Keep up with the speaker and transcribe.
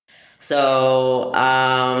So,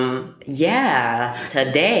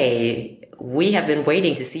 today we have been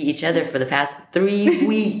waiting to see each other for the past 3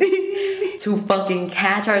 weeks to fucking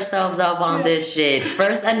catch ourselves up on this shit.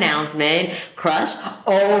 First announcement, crush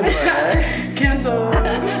over. Cancel.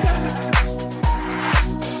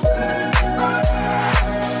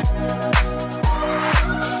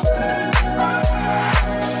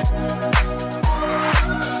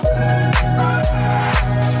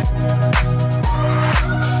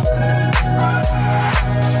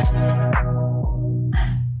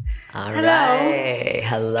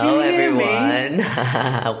 Hello everyone.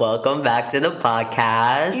 Welcome back to the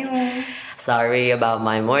podcast. Ew. Sorry about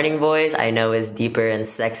my morning voice. I know it's deeper and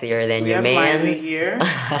sexier than your man's. Here.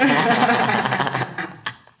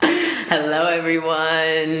 Hello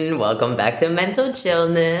everyone. Welcome back to Mental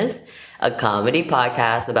Chillness, a comedy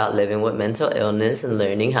podcast about living with mental illness and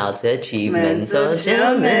learning how to achieve mental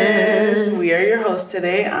chillness. We are your hosts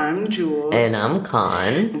today. I'm Jules. And I'm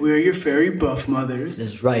Con. We're your fairy buff mothers.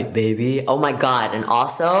 That's right, baby. Oh my god. And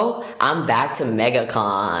also, I'm back to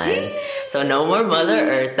MegaCon. So no more Mother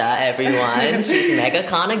Eartha, everyone. She's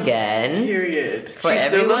MegaCon again. Period. For she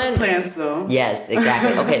everyone. Still loves plants, though. Yes,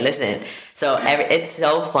 exactly. Okay, listen. So it's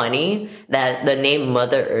so funny that the name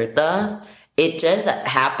Mother Eartha, it just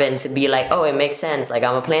happened to be like, oh, it makes sense. Like,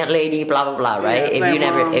 I'm a plant lady, blah, blah, blah, right?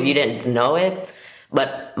 Yeah, if you didn't know it.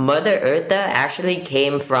 But Mother Eartha actually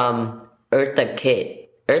came from Eartha Kitt.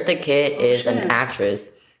 Eartha Kitt is an actress.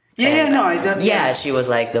 I don't. Yeah, she was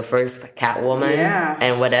like the first Catwoman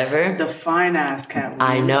and whatever. The fine-ass Catwoman.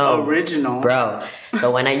 I know. Original. Bro.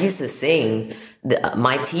 So when I used to sing,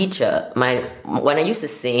 my teacher, when I used to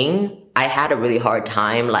sing, I had a really hard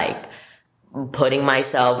time, like, putting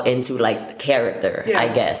myself into like the character, I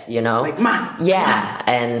guess, you know? Like, Ma. Yeah.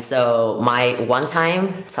 And so one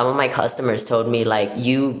time, some of my customers told me like,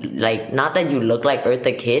 not that you look like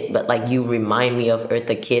Eartha Kitt, but like you remind me of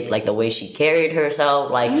Eartha Kitt, like the way she carried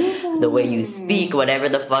herself, like the way you speak, whatever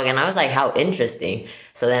the fuck. And I was like, how interesting.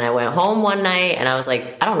 So then I went home one night and I was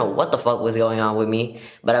like, I don't know what the fuck was going on with me,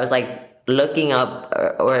 but I was like, looking up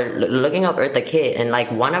Eartha Kitt, and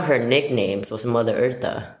like one of her nicknames was Mother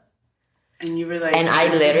Eartha. And you were like... And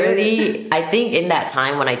I literally, I think in that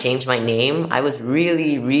time when I changed my name, I was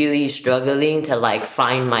really, really struggling to like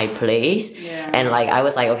find my place. Yeah. And like, I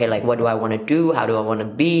was like, okay, like what do I want to do? How do I want to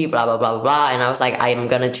be? Blah, blah, blah, blah, blah. And I was like, I'm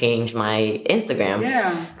going to change my Instagram.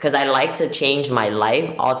 Yeah. Because I like to change my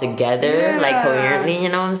life altogether, like coherently, you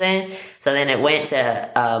know what I'm saying? So then it went to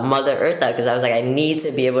Mother Eartha because I was like, I need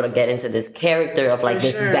to be able to get into this character of like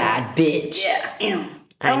this bad bitch. Yeah.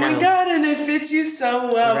 Oh my god, and it fits you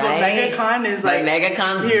so well. Right? But MegaCon is like...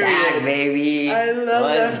 MegaCon's back, baby. I love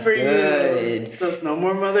that for you. So it's no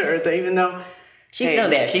more Mother Eartha, even though... She's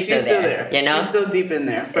still there. She's still there. You know? She's still deep in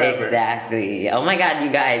there forever. Exactly. Oh my god,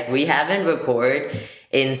 you guys. We haven't recorded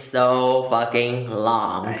in so fucking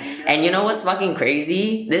long. And you know what's fucking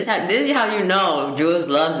crazy? This is how you know Jules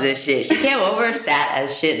loves this shit. She came over, sat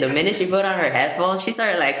as shit. The minute she put on her headphones, she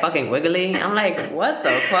started like fucking wiggling. I'm like, what the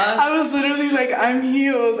fuck? I was literally like, I'm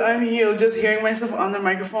healed. Just hearing myself on the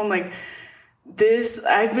microphone, like, this,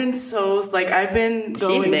 I've been going...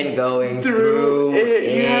 She's been going through it.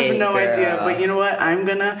 You have no girl. idea. But you know what?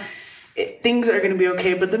 Things are gonna be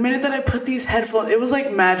okay. But the minute that I put these headphones, it was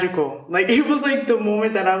like magical. Like, it was like the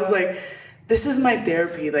moment that I was like, this is my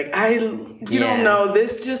therapy. Like, you don't know.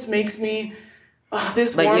 This just makes me,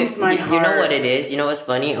 warms my heart. You know what it is? You know what's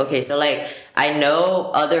funny? Okay, so like, I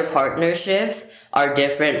know other partnerships are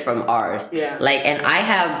different from ours. Yeah. Like, and I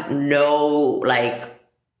have no, like,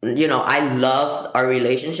 you know, I love our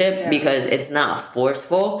relationship because it's not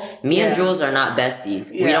forceful. Me and Jules are not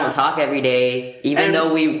besties. We don't talk every day, even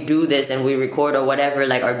though we do this and we record or whatever.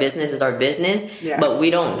 Like, our business is our business, but we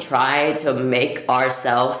don't try to make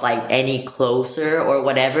ourselves like any closer or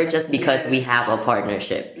whatever just because we have a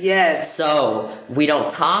partnership. Yes. So we don't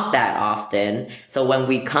talk that often. So when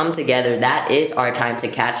we come together, that is our time to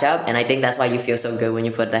catch up. And I think that's why you feel so good when you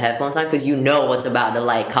put the headphones on, because you know what's about to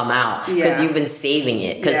like come out, because you've been saving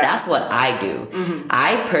it. Because that's what I do. Mm-hmm.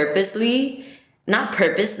 I not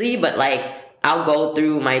purposely, but like, I'll go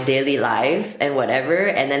through my daily life and whatever,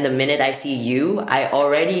 and then the minute I see you, I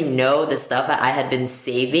already know the stuff I had been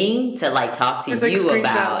saving to like talk to you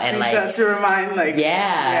about, and like to remind, like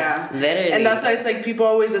literally. And that's why it's like people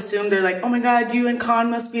always assume, they're like, oh my god, you and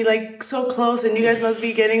Con must be like so close, and you guys must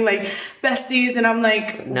be getting like besties, and I'm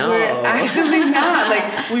like, no, we're actually not.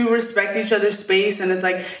 Like, we respect each other's space, and it's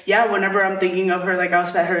like, whenever I'm thinking of her, like I'll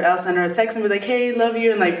send her a text and be like, hey, love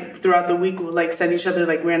you, and like throughout the week we'll like send each other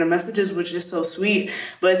like random messages, which is so sweet.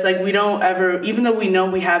 But it's like we don't ever, even though we know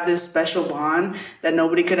we have this special bond that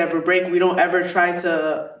nobody could ever break, we don't ever try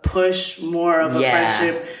to push more of a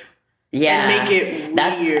friendship. Yeah, and make it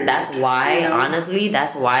weird. That's why, honestly,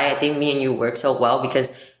 that's why I think me and you work so well,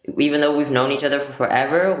 because even though we've known each other for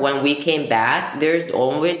forever, when we came back, there's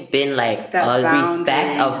always been like that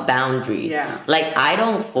respect of boundary. Yeah. Like, I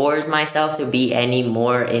don't force myself to be any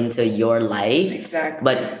more into your life. Exactly.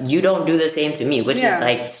 But you don't do the same to me, which is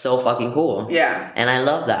like so fucking cool. Yeah. And I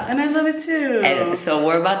love that. And I love it too. And so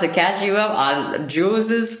we're about to catch you up on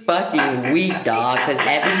Jules's fucking week, dog. Because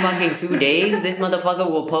every fucking 2 days, this motherfucker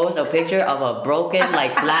will post a picture of a broken,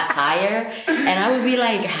 like, flat tire. And I would be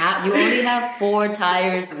like, you only have 4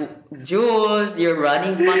 tires. Jules, you're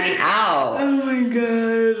running fucking out. Oh my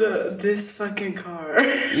god, this fucking car.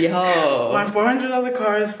 Yo. My $400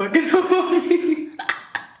 car is fucking on me.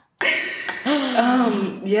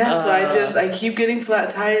 So I keep getting flat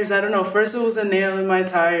tires. I don't know. First it was a nail in my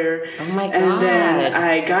tire. Oh my god. And then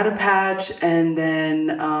I got a patch, and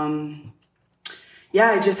then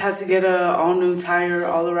I just had to get a all new tire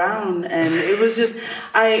all around, and it was just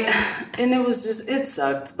it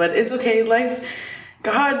sucked, but it's okay. Life.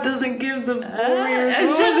 God doesn't give the warriors. Shut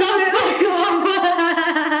the fuck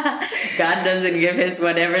up. God doesn't give his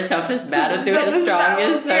whatever toughest battle to his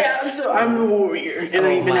strongest. So I'm a warrior, and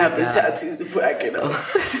I even have the tattoos to back it up.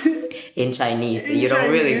 In Chinese, so you don't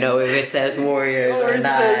really know if it says warriors or it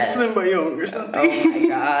not. says Flamboyant or something. Oh my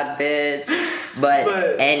god, bitch.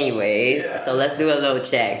 But anyways, so let's do a little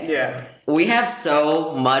check. Yeah. We have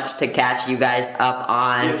so much to catch you guys up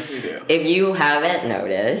on. Yes, we do. If you haven't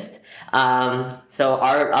noticed, so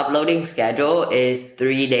our uploading schedule is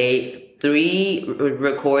 3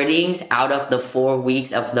 recordings out of the 4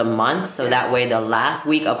 weeks of the month. So that way the last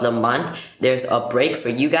week of the month, there's a break for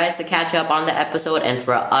you guys to catch up on the episode and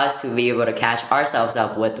for us to be able to catch ourselves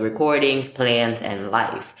up with recordings, plans, and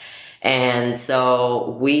life. And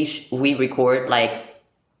so we record like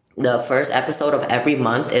the first episode of every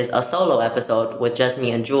month is a solo episode with just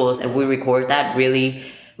me and Jules, and we record that really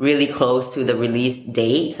close to the release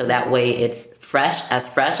date, so that way it's fresh as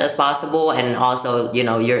possible, and also, you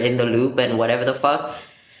know, you're in the loop and whatever the fuck.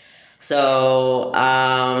 So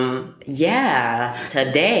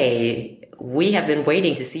today we have been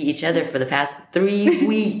waiting to see each other for the past 3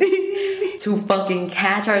 weeks to fucking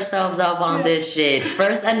catch ourselves up on this shit.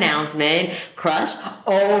 First announcement, crush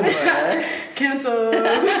over. Cancel.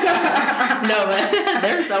 No, but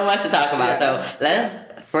there's so much to talk about. So let's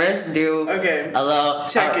first do a little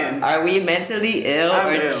check-in. Are we mentally ill I'm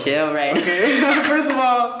or ill. chill right now? Okay. First of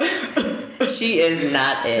all, she is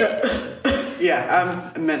not it.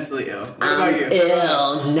 Yeah, I'm mentally ill. What I'm about you?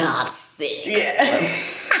 ill, not sick. Yeah.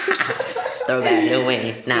 Throw that new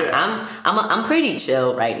wing. Nah, Yeah. I'm pretty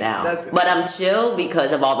chill right now. But I'm chill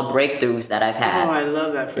because of all the breakthroughs that I've had. Oh, I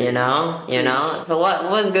love that for you. You know? So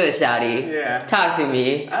what's good, Shawty? Yeah. Talk to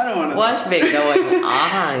me. I don't want to. What's been going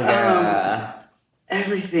on, girl?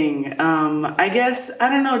 Everything. I guess, I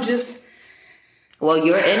don't know, just... Well,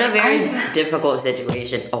 you're in a very difficult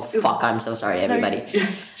situation. Oh, fuck, I'm so sorry, everybody.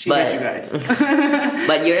 She got you guys.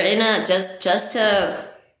 But you're in a... Just to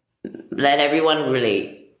let everyone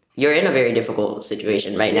relate, you're in a very difficult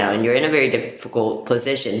situation right now, and you're in a very difficult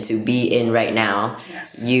position to be in right now.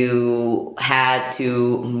 Yes. You had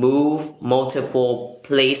to move multiple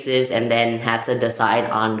places and then had to decide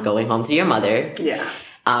on going home to your mother. Yeah.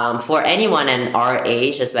 For anyone in our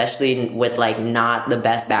age, especially with like not the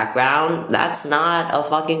best background, that's not a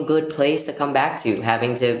fucking good place to come back to,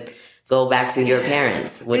 having to go back to your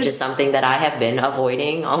parents, which is something that I have been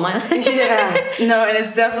avoiding all my life. Yeah. No, and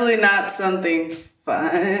it's definitely not something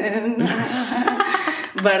fun.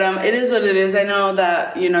 But it is what it is. I know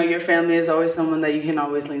that, you know, your family is always someone that you can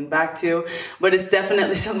always lean back to, but it's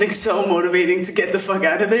definitely something so motivating to get the fuck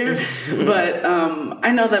out of there. But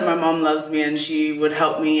I know that my mom loves me and she would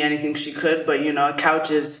help me anything she could, but, you know, a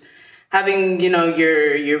couch is... Having, you know,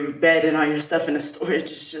 your bed and all your stuff in a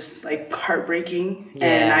storage is just, like, heartbreaking. Yeah.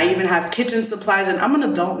 And I even have kitchen supplies, and I'm an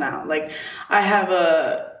adult now. Like, I have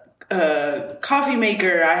a coffee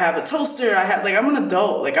maker, I have a toaster, I'm an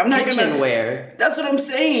adult. Like, I'm not Kitchenware. That's what I'm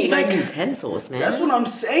saying. She got utensils, man. That's what I'm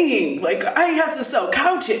saying. Like, I had to sell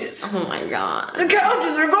couches. Oh, my God. The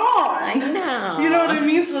couches are gone. I know. You know what I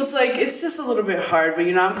mean? So it's like, it's just a little bit hard, but,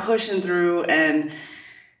 you know, I'm pushing through, and...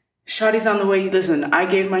 Shawty's on the way. Listen, I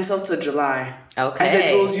gave myself to July. Okay. I said,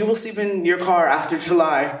 Jules, you will sleep in your car after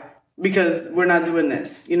July because we're not doing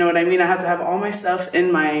this. You know what I mean? I have to have all my stuff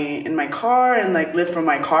in my car and like live from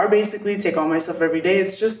my car basically, take all my stuff every day.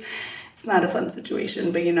 It's not a fun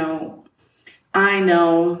situation. But, you know, I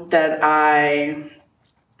know that I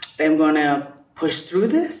am going to push through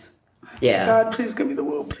this. Yeah. God, please give me the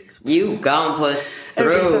will, please. You gon' push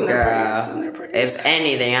through, girl. If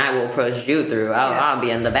anything, I will push you through. I'll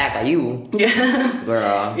be in the back of you. Yeah.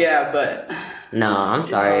 Girl. Yeah, but... No, I'm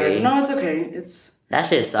sorry. No, it's okay. That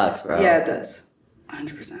shit sucks, bro. Yeah, it does.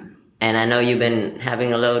 100%. And I know you've been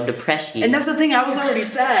having a little depression. And that's the thing, I was already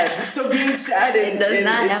sad. So being sad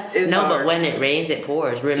but when it rains, it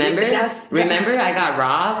pours. Remember? Remember I got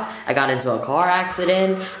robbed? I got into a car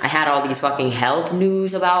accident. I had all these fucking health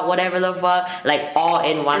news about whatever the fuck. Like, all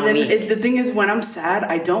in one week. The thing is, when I'm sad,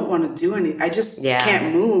 I don't want to do anything. I just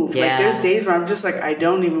can't move. Yeah. Like, there's days where I'm just like, I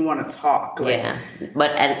don't even want to talk. Like, yeah.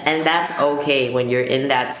 But, and that's okay when you're in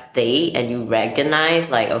that state and you recognize,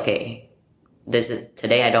 like, okay,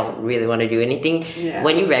 today I don't really want to do anything. Yeah.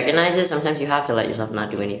 When you recognize it, sometimes you have to let yourself not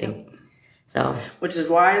do anything. So, which is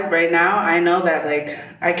why right now I know that like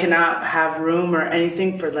I cannot have room or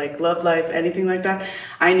anything for like love life, anything like that.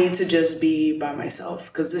 I need to just be by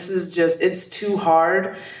myself because this is it's too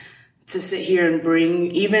hard to sit here and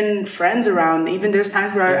bring even friends around. Even there's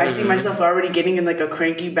times where I see myself already getting in like a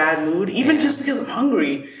cranky bad mood, even just because I'm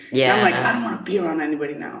hungry. Yeah. And I'm like, I don't want to be around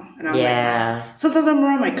anybody now. And I'm like, sometimes I'm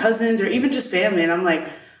around my cousins or even just family and I'm like,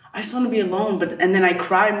 I just want to be alone. And then I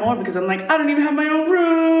cry more because I'm like, I don't even have my own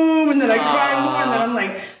room. And then I cry more and then I'm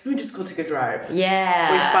like, let me just go take a drive.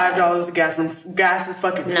 Yeah. Waste $5 to gas when gas is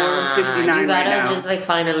fucking $4.59 right now. You gotta just like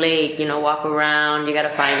find a lake, walk around. You gotta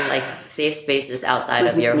find like safe spaces outside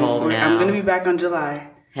of your home now. I'm gonna be back on July.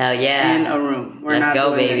 Hell yeah. In a room. Let's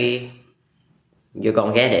go, baby. This. You're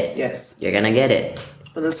gonna get it. Yes. You're gonna get it.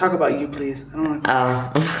 But let's talk about you, please. I don't want to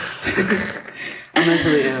I'm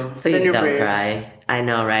mentally ill. Please don't cry. I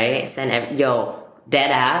know, right?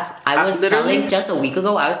 Dead ass. I was telling just a week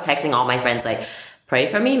ago, I was texting all my friends like, pray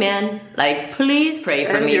for me, man. Like, please pray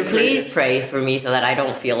for me. Please pray for me so that I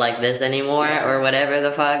don't feel like this anymore or whatever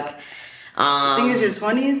the fuck. The thing is, your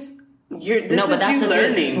 20s, that's you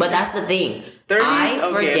learning. But that's the thing. 30s,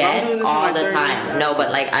 I forget all the time. No,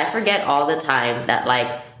 but like, I forget all the time that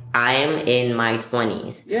like, I am in my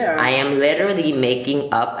 20s. Yeah. I am literally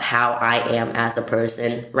making up how I am as a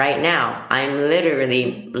person right now. I'm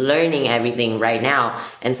literally learning everything right now.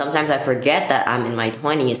 And sometimes I forget that I'm in my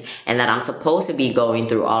 20s and that I'm supposed to be going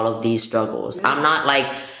through all of these struggles. Yeah. I'm not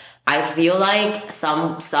like, I feel like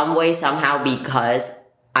some way, somehow, because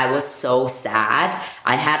I was so sad,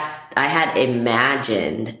 I had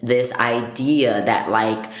imagined this idea that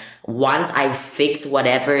like, once I fix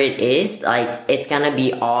whatever it is, like, it's gonna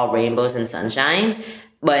be all rainbows and sunshines,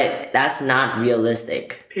 but that's not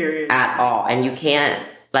realistic. Period. At all. And you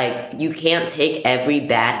can't take every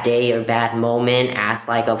bad day or bad moment as,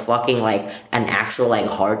 like, a fucking, like, an actual, like,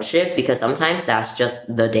 hardship, because sometimes that's just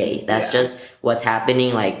the day. That's just what's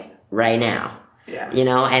happening, like, right now. Yeah.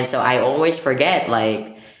 And so I always forget,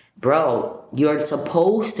 like, bro, you're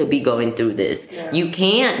supposed to be going through this. Yeah. You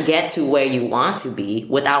can't get to where you want to be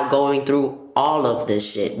without going through all of this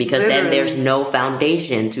shit, because then there's no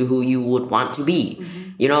foundation to who you would want to be. Mm-hmm.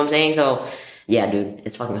 You know what I'm saying? So, yeah, dude,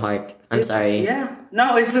 it's fucking hard. I'm sorry. Yeah.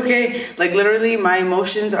 No, it's okay. Like, literally, my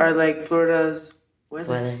emotions are like Florida's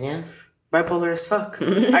weather. Yeah. Bipolar as fuck.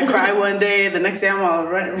 I cry one day, the next day I'm all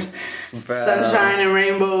sunshine and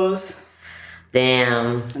rainbows.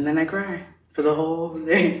 Damn. And then I cry for the whole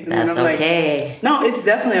day. And that's okay. Like, no, it's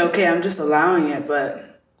definitely okay. I'm just allowing it,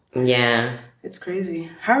 but yeah, it's crazy.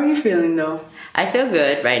 How are you feeling though? I feel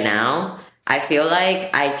good right now. I feel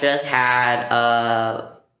like I just had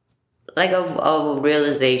a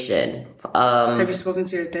realization. Have you spoken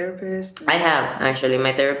to your therapist? I have, actually.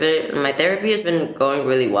 My therapy has been going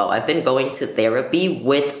really well. I've been going to therapy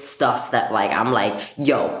with stuff that, like, I'm like,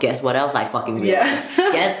 yo, guess what else I fucking realized?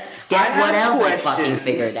 Guess what else I fucking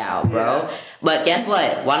figured out, bro? Yeah. But guess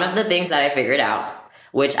what? One of the things that I figured out,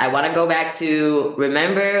 which I want to go back to,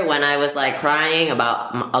 remember when I was, like, crying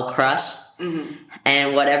about a crush? Mm-hmm.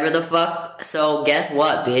 And whatever the fuck. So guess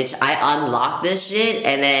what, bitch? I unlocked this shit,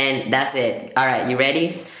 and then that's it. All right, you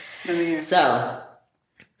ready? So,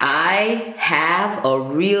 I have a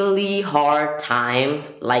really hard time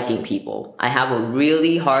liking people. I have a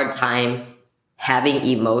really hard time having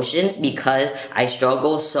emotions because I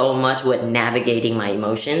struggle so much with navigating my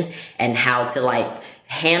emotions and how to, like,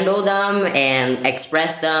 handle them and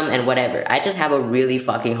express them and whatever. I just have a really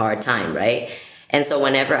fucking hard time, right? And so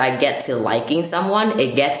whenever I get to liking someone,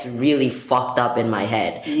 it gets really fucked up in my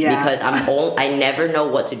head. Yeah. Because I never know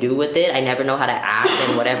what to do with it. I never know how to act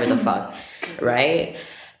and whatever the fuck. Right?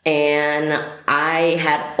 And I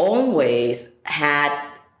had always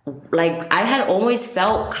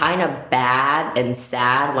felt kind of bad and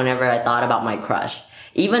sad whenever I thought about my crush.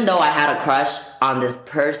 Even though I had a crush on this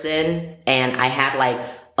person and I had, like,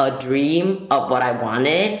 a dream of what I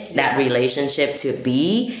wanted that relationship to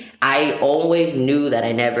be, I always knew that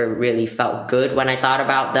I never really felt good when I thought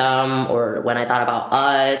about them or when I thought about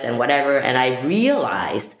us and whatever. And I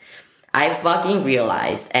fucking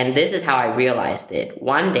realized, and this is how I realized it.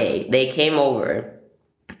 One day they came over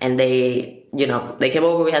and they came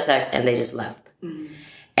over, we had sex, and they just left. Mm-hmm.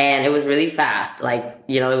 And it was really fast. Like,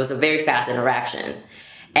 it was a very fast interaction.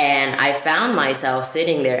 And I found myself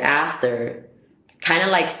sitting there after kind of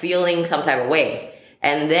like feeling some type of way.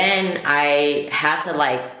 And then I had to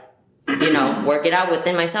like, work it out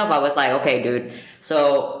within myself. I was like, okay, dude.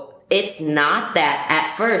 So it's not that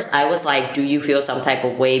at first I was like, do you feel some type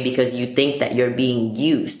of way because you think that you're being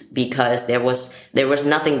used? Because there was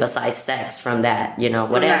nothing besides sex from that,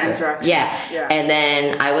 whatever. Yeah. And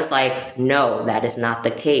then I was like, no, that is not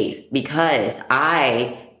the case, because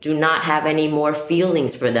I do not have any more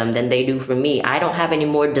feelings for them than they do for me. I don't have any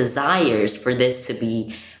more desires for this to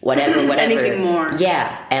be whatever. Anything more.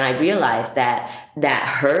 Yeah. And I realized that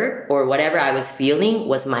hurt or whatever I was feeling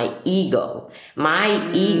was my ego.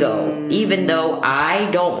 My ego, even though I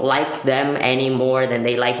don't like them any more than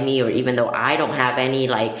they like me, or even though I don't have any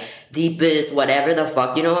like deepest whatever the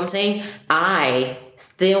fuck, you know what I'm saying? I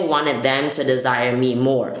still wanted them to desire me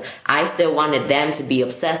more. I still wanted them to be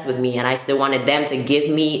obsessed with me, and I still wanted them to give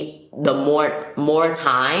me the more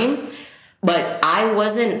time. But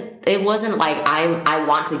it wasn't like I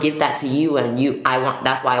want to give that to you and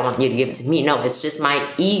that's why I want you to give it to me. No, it's just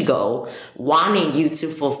my ego wanting you to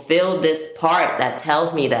fulfill this part that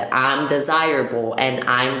tells me that I'm desirable and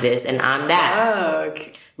I'm this and I'm that.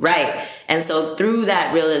 Fuck. Right. And so through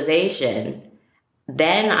that realization,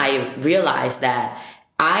 then I realized that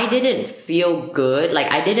I didn't feel good.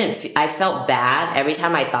 Like I felt bad every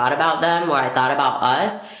time I thought about them or I thought about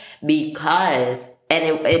us, because, and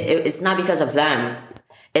it's not because of them,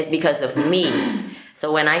 it's because of me.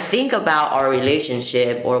 So when I think about our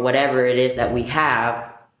relationship or whatever it is that we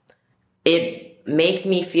have, it makes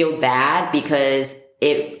me feel bad because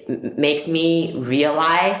it makes me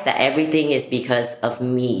realize that everything is because of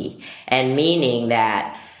me. And meaning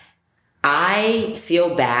that I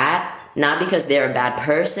feel bad, not because they're a bad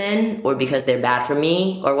person or because they're bad for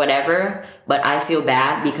me or whatever, but I feel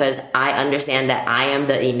bad because I understand that I am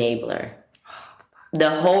the enabler. The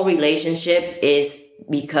whole relationship is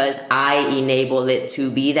because I enable it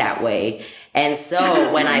to be that way. And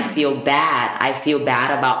so when I feel bad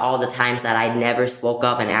about all the times that I never spoke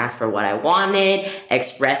up and asked for what I wanted,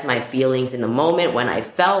 expressed my feelings in the moment when I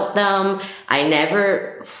felt them. I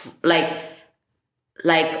never,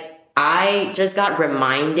 I just got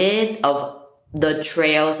reminded of the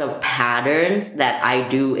trails of patterns that I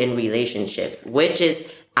do in relationships, which is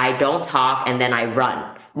I don't talk and then I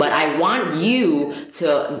run. But I want you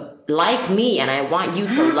to like me, and I want you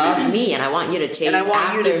to love me, and I want you to chase after me. And I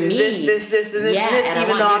want you to do this, and this,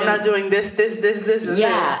 even though I'm not doing this, and this.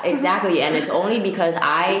 Yeah, exactly. And it's only because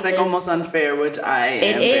it's like almost unfair, which I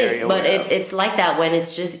am very aware of. It's like that when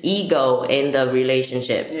it's just ego in the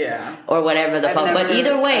relationship. Yeah. Or whatever the fuck. But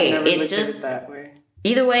either way, it just... that way.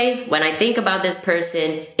 Either way, when I think about this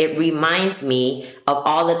person, it reminds me of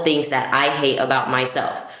all the things that I hate about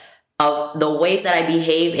myself. Of the ways that I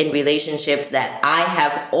behave in relationships that I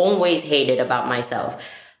have always hated about myself.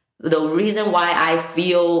 The reason why I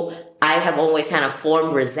feel I have always kind of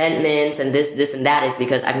formed resentments and this and that is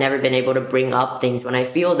because I've never been able to bring up things when I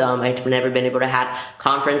feel them. I've never been able to have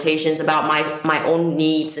confrontations about my own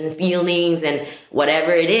needs and feelings and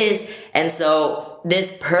whatever it is. And so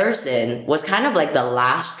this person was kind of like the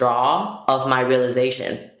last straw of my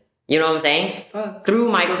realization. You know what I'm saying?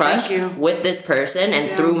 Through my crush with this person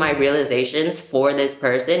and through my realizations for this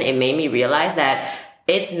person, it made me realize that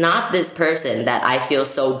it's not this person that I feel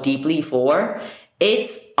so deeply for.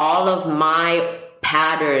 It's all of my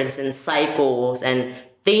patterns and cycles and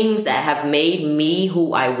things that have made me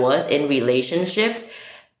who I was in relationships.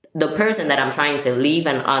 The person that I'm trying to leave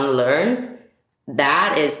and unlearn,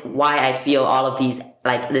 that is why I feel all of these,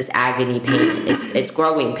 like this agony pain. It's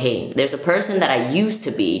growing pain. There's a person that I used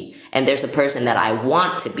to be, and there's a person that I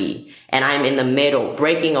want to be. And I'm in the middle,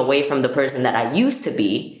 breaking away from the person that I used to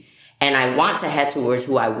be, and I want to head towards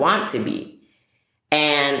who I want to be.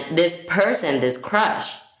 And this person, this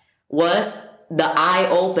crush, was the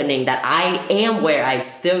eye-opening that I am where I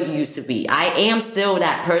still used to be. I am still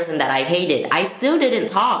that person that I hated. I still didn't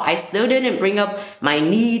talk. I still didn't bring up my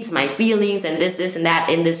needs, my feelings, and this, and that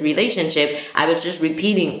in this relationship. I was just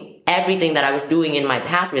repeating everything that I was doing in my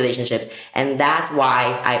past relationships. And that's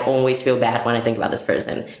why I always feel bad when I think about this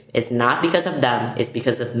person. It's not because of them. It's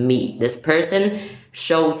because of me. This person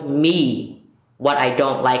shows me what I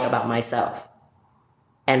don't like about myself.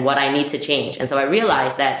 and what I need to change. And so I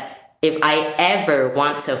realized that if I ever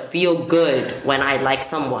want to feel good when I like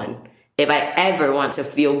someone, if I ever want to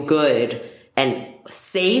feel good and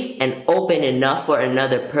safe and open enough for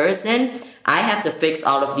another person, I have to fix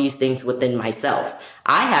all of these things within myself.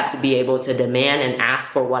 I have to be able to demand and ask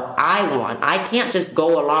for what I want. I can't just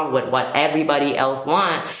go along with what everybody else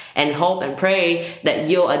wants and hope and pray that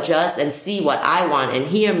you'll adjust and see what I want and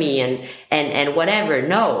hear me and whatever.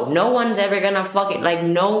 No one's ever gonna like,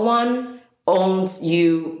 no one owns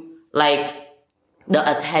you like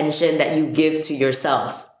the attention that you give to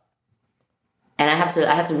yourself. And I have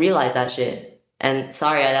to realize that shit. And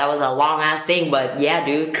sorry, that was a long ass thing, but yeah,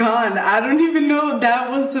 dude. Con, I don't even know. That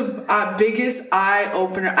was the biggest eye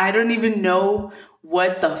opener. I don't even know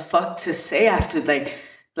what the fuck to say after, like,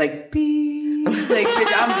 beep, like,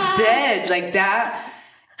 bitch, I'm dead. Like that,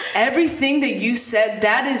 everything that you said,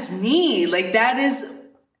 that is me. Like that is,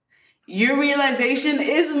 your realization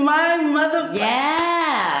is my mother.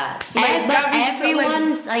 Yeah. Like, but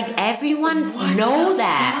everyone's know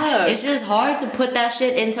that. Fuck? It's just hard to put that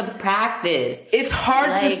shit into practice. It's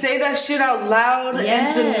hard to say that shit out loud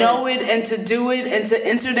and to know it and to do it and to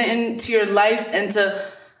insert it into your life and to,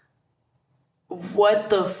 what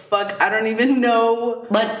the fuck? I don't even know.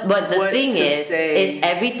 But the thing is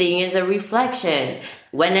everything is a reflection.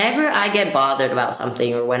 Whenever I get bothered about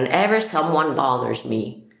something or whenever someone bothers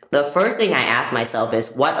me, the first thing I ask myself is,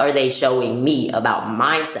 what are they showing me about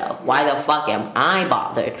myself? Why the fuck am I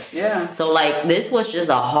bothered? Yeah. So, like, this was just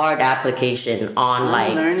a hard application on,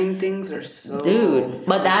 like... Learning things are so... Dude,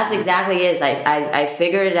 but that's exactly it. I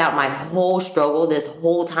figured it out. My whole struggle this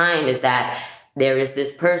whole time is that there is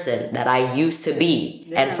this person that I used to be.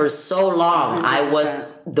 Yeah. And for so long, 100%. I was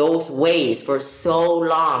those ways for so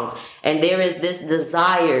long. And there is this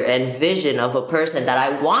desire and vision of a person that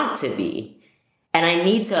I want to be. And I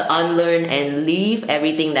need to unlearn and leave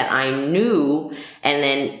everything that I knew and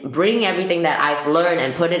then bring everything that I've learned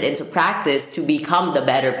and put it into practice to become the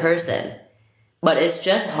better person. But it's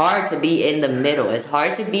just hard to be in the middle. It's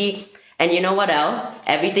hard to be... And you know what else?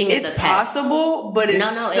 Everything is a test. It's possible, but it's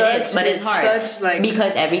it is, but it's hard.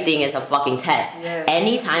 Because everything is a fucking test. Yes.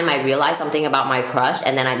 Anytime I realize something about my crush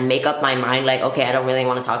and then I make up my mind like, okay, I don't really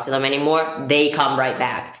want to talk to them anymore, they come right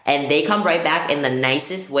back. And they come right back in the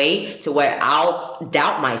nicest way to where I'll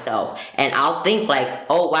doubt myself. And I'll think like,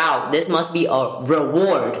 oh wow, this must be a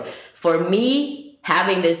reward. For me,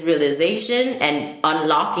 having this realization and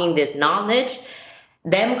unlocking this knowledge,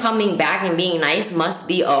 them coming back and being nice must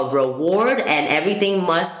be a reward and everything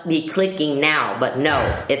must be clicking now. But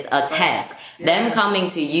no, it's a test. Them coming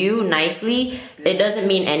to you nicely, it doesn't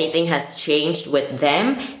mean anything has changed with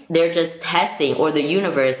them. They're just testing, or the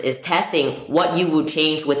universe is testing what you will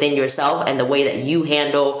change within yourself and the way that you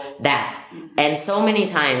handle that. And so many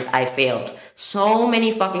times I failed. So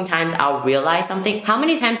many fucking times I'll realize something. How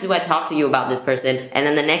many times do I talk to you about this person and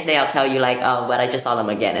then the next day I'll tell you like, oh, but I just saw them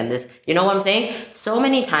again. And this, you know what I'm saying? So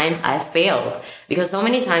many times I failed because so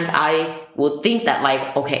many times I will think that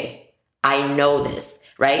like, okay, I know this,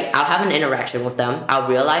 right? I'll have an interaction with them. I'll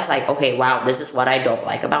realize like, okay, wow, this is what I don't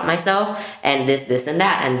like about myself and this and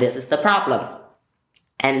that. And this is the problem.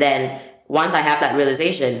 And then once I have that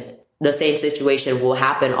realization, the same situation will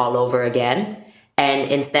happen all over again.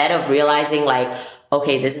 And instead of realizing like,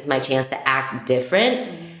 okay, this is my chance to act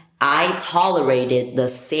different, I tolerated the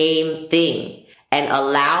same thing and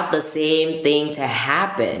allowed the same thing to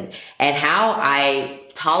happen. And how I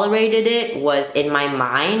tolerated it was in my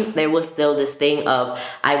mind, there was still this thing of,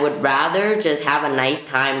 I would rather just have a nice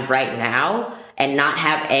time right now and not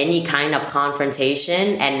have any kind of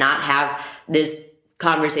confrontation and not have this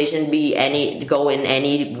conversation go in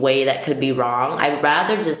any way that could be wrong. I'd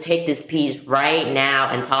rather just take this piece right now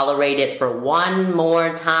and tolerate it for one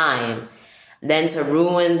more time than to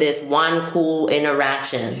ruin this one cool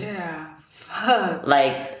interaction. Yeah, fuck.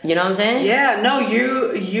 Like, you know what I'm saying? Yeah, no,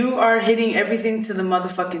 you are hitting everything to the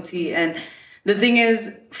motherfucking T. And the thing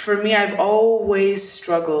is, for me, I've always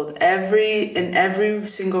struggled. In every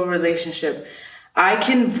single relationship, I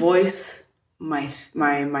can voice my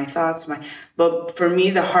thoughts, but for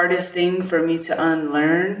me, the hardest thing for me to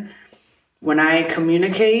unlearn when I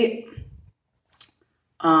communicate,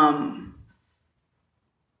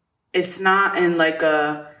 it's not in like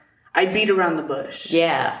I beat around the bush.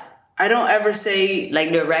 Yeah. I don't ever say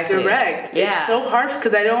like direct. Yeah. It's so hard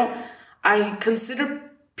because I consider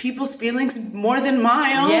people's feelings more than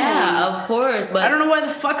my own. Yeah, of course. But I don't know why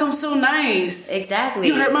the fuck I'm so nice. Exactly.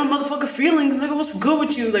 You hurt my motherfucking feelings. Like, what's good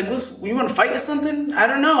with you? Like, you want to fight or something? I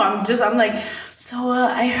don't know. I'm like, so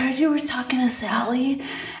I heard you were talking to Sally,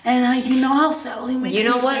 and you know how Sally makes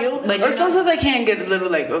you feel? But or sometimes I can get a little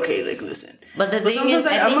like, okay, like, listen. But the thing is,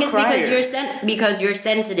 I think it's because you're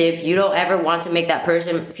sensitive, you don't ever want to make that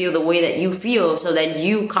person feel the way that you feel, so that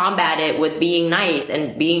you combat it with being nice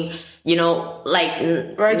and being, you know, like...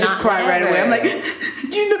 Or I just cry right away. I'm like,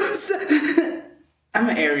 you know... I'm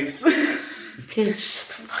an Aries. Shut the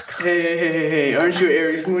fuck up. Hey, aren't you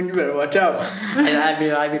Aries moon? You better watch out. I'd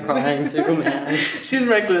be crying too, man. She's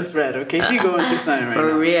reckless red, okay? She going through something right now.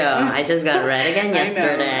 For real. I just got red again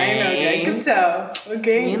yesterday. I know. I can tell.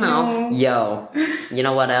 Okay? You know. Yo. You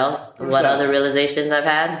know what else? What other realizations I've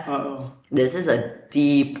had? Uh-oh. This is a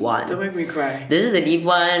deep one. Don't make me cry. This is a deep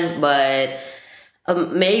one, but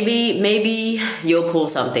maybe you'll pull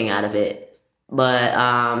something out of it.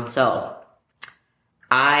 But, so...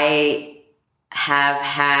 I've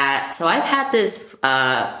had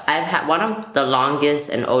one of the longest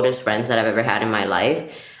and oldest friends that I've ever had in my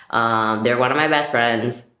life. They're one of my best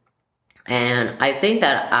friends. And I think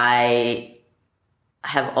that I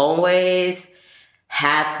have always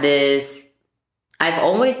had I've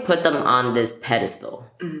always put them on this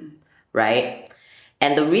pedestal, right?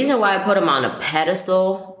 And the reason why I put them on a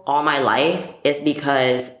pedestal all my life is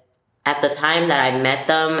because at the time that I met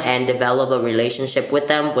them and developed a relationship with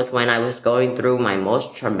them was when I was going through my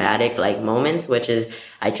most traumatic, moments, which is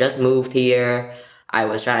I just moved here. I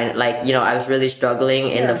was trying, I was really struggling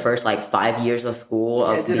in the first, 5 years of school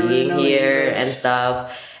of being here and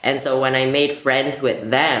stuff. And so when I made friends with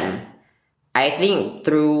them, I think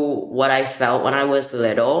through what I felt when I was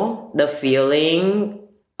little, the feeling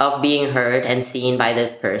of being heard and seen by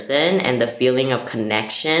this person and the feeling of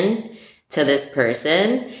connection to this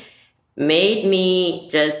person made me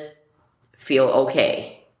just feel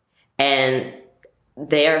okay. And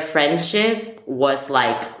their friendship was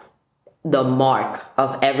the mark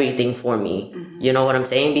of everything for me. Mm-hmm. You know what I'm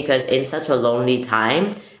saying? Because in such a lonely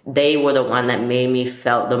time, they were the one that made me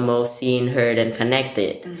felt the most seen, heard, and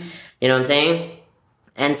connected. Mm-hmm. You know what I'm saying?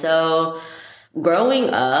 And so growing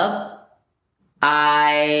up,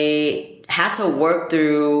 I had to work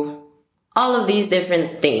through all of these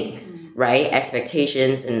different things. Right?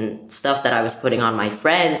 Expectations and stuff that I was putting on my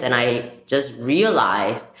friends. And I just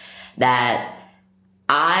realized that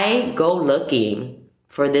I go looking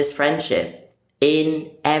for this friendship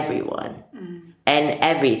in everyone and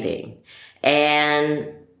everything. And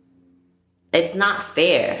it's not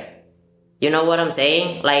fair. You know what I'm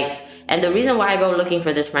saying? And the reason why I go looking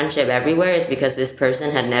for this friendship everywhere is because this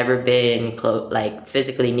person had never been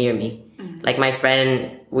physically near me. My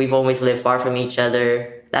friend, we've always lived far from each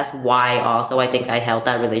other. That's why also I think I held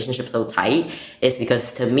that relationship so tight, is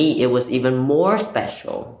because to me it was even more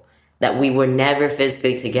special that we were never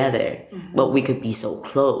physically together, but we could be so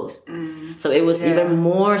close. So it was even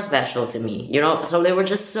more special to me, you know? So there were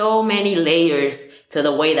just so many layers to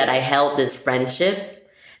the way that I held this friendship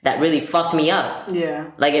that really fucked me up.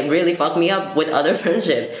 Yeah. It really fucked me up with other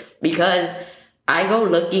friendships because I go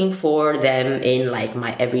looking for them in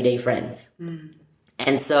my everyday friends.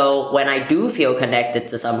 And so when I do feel connected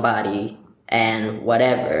to somebody and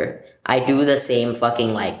whatever, I do the same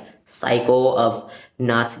fucking cycle of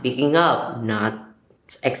not speaking up, not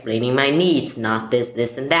explaining my needs, not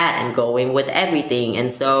this and that, and going with everything.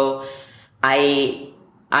 And so I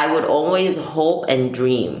would always hope and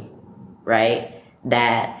dream, right,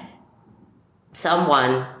 that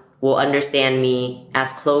someone will understand me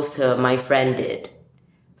as close to my friend did.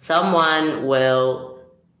 Someone will,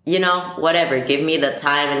 whatever, give me the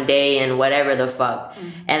time and day and whatever the fuck.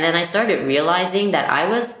 And then I started realizing that I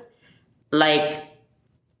was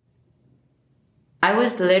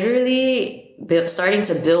literally starting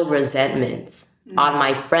to build resentments on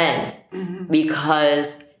my friends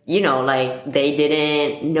because, they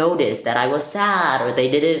didn't notice that I was sad, or they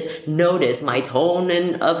didn't notice my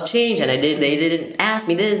tone of change, and they didn't ask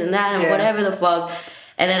me this and that and whatever the fuck.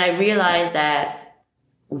 And then I realized that,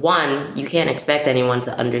 one, you can't expect anyone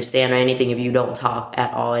to understand or anything if you don't talk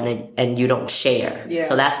at all and you don't share. Yeah.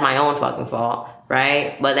 So that's my own fucking fault,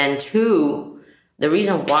 right? But then two, the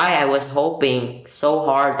reason why I was hoping so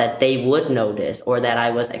hard that they would notice or that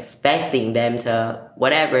I was expecting them to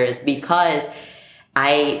whatever is because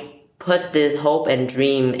I put this hope and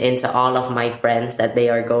dream into all of my friends that they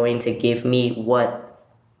are going to give me what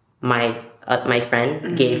my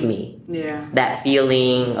friend gave me. Yeah. That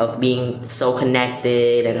feeling of being so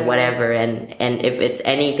connected and whatever. And if it's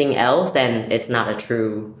anything else, then it's not a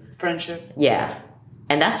true friendship. Yeah.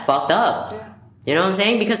 And that's fucked up. Yeah. You know what I'm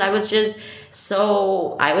saying? Because I was just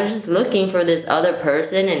looking for this other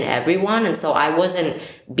person in everyone. And so I wasn't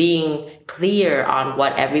being clear on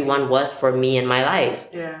what everyone was for me in my life.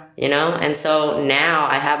 Yeah. You know? And so now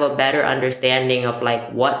I have a better understanding of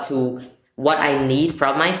like what I need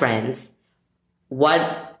from my friends.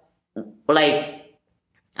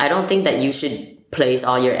 I don't think that you should place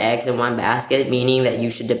all your eggs in one basket, meaning that you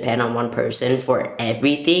should depend on one person for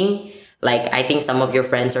everything. Like, I think some of your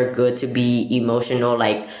friends are good to be emotional,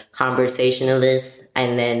 like conversationalists,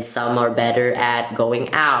 and then some are better at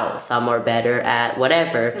going out, some are better at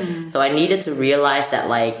whatever. Mm-hmm. So I needed to realize that,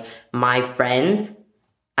 like, my friends,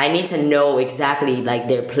 I need to know exactly, like,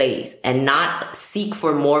 their place and not seek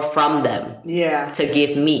for more from them. Yeah. To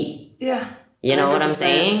give me. Yeah. You know 100%. What I'm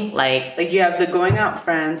saying? Like you have the going out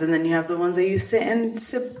friends, and then you have the ones that you sit and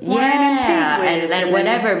sip wine and then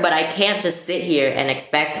whatever. But I can't just sit here and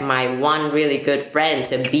expect my one really good friend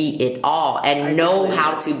to be it all and know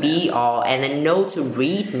how to be all, and then know to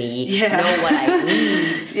read me, know what I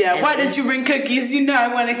need. Yeah, why didn't you bring cookies? You know I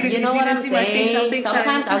wanted cookies. You know what I'm saying?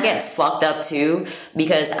 Sometimes I'll get fucked up too,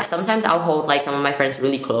 because sometimes I'll hold like some of my friends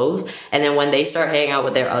really close, and then when they start hanging out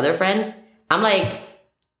with their other friends, I'm like,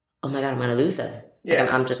 oh my God, I'm gonna lose them. Yeah.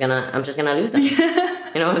 Like, I'm just gonna lose them.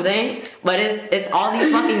 You know what I'm saying? But it's all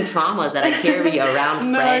these fucking traumas that I carry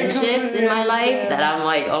around friendships in my life that I'm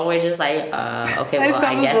like always just like, okay, well,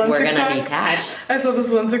 I guess we're gonna detach. I saw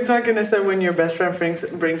this one TikTok and it said when your best friend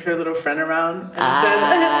brings her little friend around, and it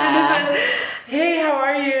said, hey, how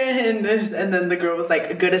are you? And then the girl was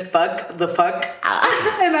like, good as fuck, the fuck.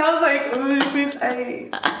 And I was like, oh, she's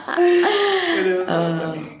tight. But it was so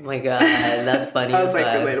funny. Oh my God, that's funny. I was like,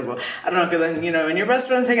 relatable. I don't know, because then, you know, when your best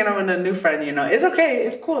friend's hanging out with a new friend, you know, it's okay,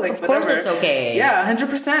 it's cool. Like, of course it's okay. Yeah,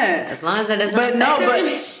 100%. As long as it doesn't. But no, but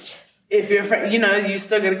if your friend, you know, you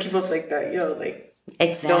still gotta keep up like that. Yo, like,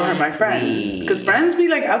 exactly. Don't hurt my friend. Because friends be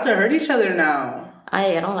like out to hurt each other now.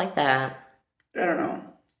 I don't like that. I don't know.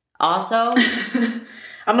 Also,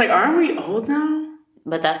 I'm like, aren't we old now?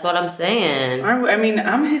 But that's what I'm saying. Aren't we? I mean,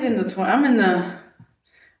 I'm hitting the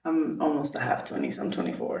I'm almost a half 20s. I'm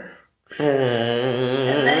 24.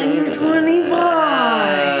 And then you're 25.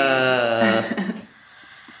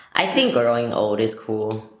 I think growing old is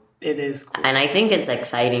cool. It is cool. And I think it's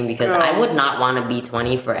exciting because I would not want to be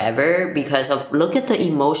 20 forever because of, look at the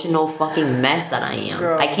emotional fucking mess that I am.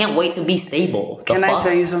 Girl. I can't wait to be stable. Can I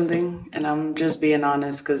tell you something? And I'm just being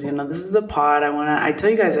honest because, you know, this is the pod. I tell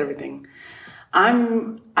you guys everything.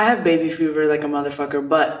 I have baby fever like a motherfucker,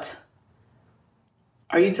 but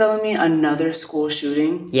are you telling me another school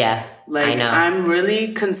shooting? Yeah, like, I know. I'm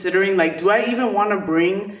really considering, like, do I even want to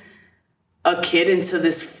bring a kid into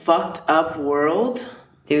this fucked up world?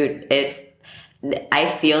 Dude, I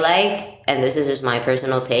feel like, and this is just my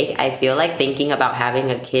personal take, I feel like thinking about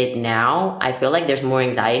having a kid now, I feel like there's more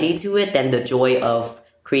anxiety to it than the joy of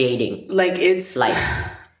creating. Like, it's like,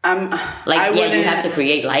 you have to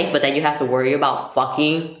create life, but then you have to worry about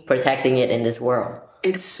fucking protecting it in this world.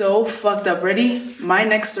 It's so fucked up. Ready? My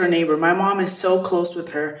next door neighbor, my mom is so close with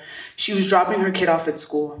her. She was dropping her kid off at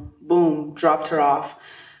school. Boom, dropped her off.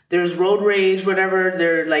 There's road rage, whatever.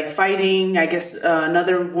 They're like fighting. I guess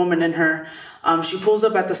another woman and her. She pulls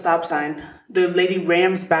up at the stop sign. The lady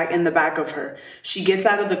rams back in the back of her. She gets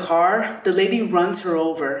out of the car. The lady runs her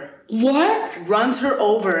over. What? Runs her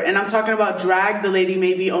over. And I'm talking about drag the lady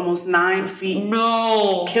maybe almost 9 feet.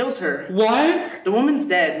 No. Kills her. What? The woman's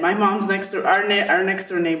dead. My mom's next door, our next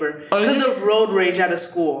door neighbor. Because of road rage out of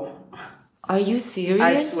school. Are you serious?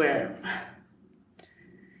 I swear.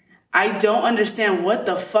 I don't understand what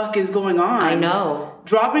the fuck is going on. I know.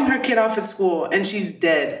 Dropping her kid off at school and she's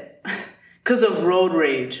dead. Because of road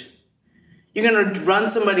rage. You're going to run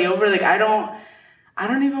somebody over? Like, I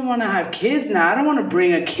don't even want to have kids now. I don't want to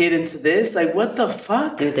bring a kid into this. Like, what the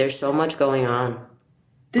fuck? Dude, there's so much going on.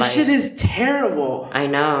 This shit is terrible. I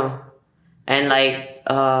know. And like,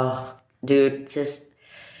 dude,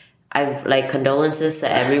 I've like condolences to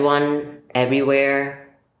everyone, everywhere.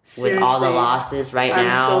 Seriously, with all the losses right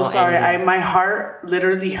now. I'm so sorry. My heart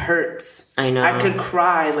literally hurts. I know. I could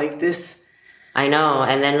cry like this. I know.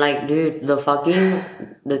 And then like, dude, the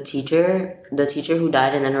teacher who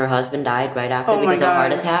died and then her husband died right after because of a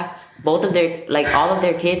heart attack. Both of their, like all of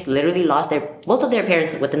their kids literally lost both of their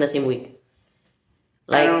parents within the same week.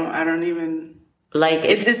 Like, I don't even. Like,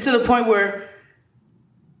 it's to the point where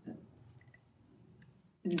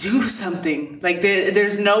do something. Like,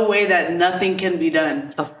 there's no way that nothing can be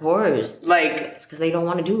done. Of course. Like, it's because they don't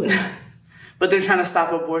want to do it. but they're trying to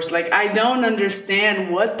stop abortion. Like, I don't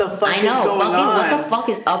understand what the fuck is going on. What the fuck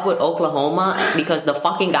is up with Oklahoma? Because the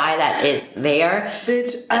fucking guy that is there,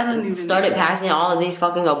 bitch, I don't even started passing all of these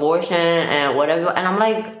fucking abortion and whatever, and I'm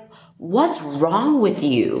like, what's wrong with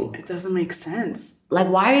you? It doesn't make sense. Like,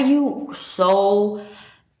 why are you so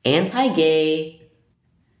anti-gay,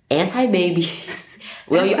 anti-babies?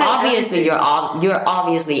 Well, you're obviously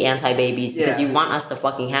anti-babies because you want us to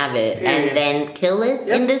fucking have it and then kill it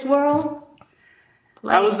in this world.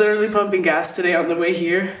 Like, I was literally pumping gas today on the way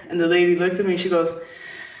here, and the lady looked at me and she goes,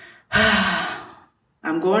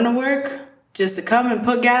 I'm going to work just to come and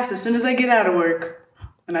put gas as soon as I get out of work.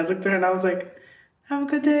 And I looked at her and I was like, have a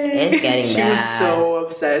good day. It's getting she bad. Was so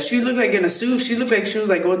upset. She looked like in a suit. She looked like she was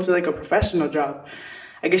like going to like a professional job.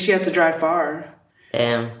 I guess she had to drive far.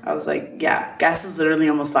 Damn. I was like, yeah, gas is literally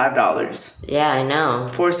almost $5. Yeah, I know.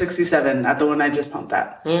 $4.67 at the one I just pumped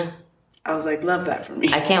at. Yeah. I was like, love that for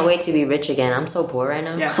me. I can't wait to be rich again. I'm so poor right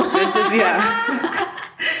now. Yeah, this is,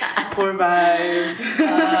 poor vibes.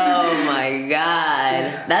 Oh my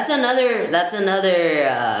God. That's another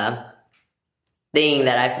thing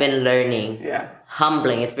that I've been learning. Yeah.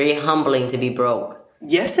 Humbling. It's very humbling to be broke.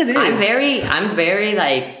 Yes, it is. I'm very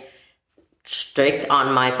like strict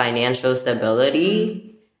on my financial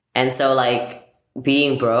stability. And so like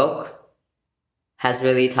being broke has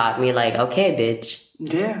really taught me like, okay, bitch.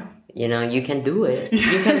 Yeah. You know, you can do it.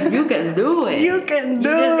 You can do it. You can do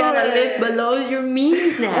it. You just gotta live below your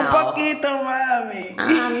means now. Un poquito, mami.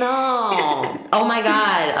 I know. Oh my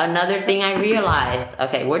God. Another thing I realized.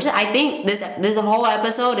 Okay, I think this whole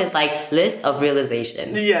episode is like list of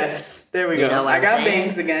realizations. Yes. There we go. You know what I got saying?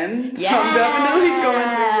 bangs again. So yes. I'm definitely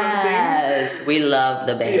going through something. Yes. We love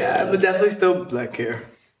the bangs. Yeah, but definitely still black hair.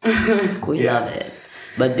 We love it.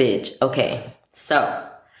 But bitch, okay. So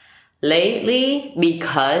lately,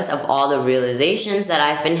 because of all the realizations that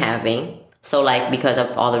I've been having, so like because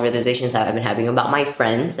of all the realizations that I've been having about my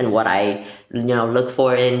friends and what I, look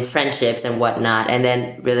for in friendships and whatnot, and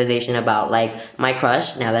then realization about like my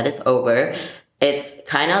crush, now that it's over, it's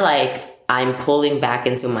kind of like I'm pulling back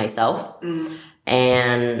into myself.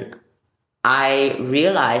 And I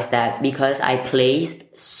realized that because I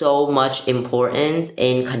placed so much importance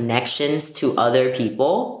in connections to other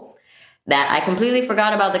people, that I completely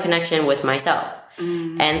forgot about the connection with myself.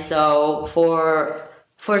 And so for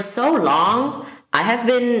so long, I have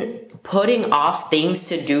been putting off things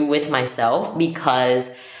to do with myself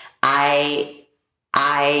because I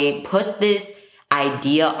put this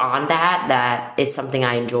idea on that it's something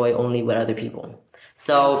I enjoy only with other people.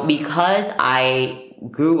 So because I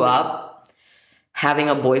grew up having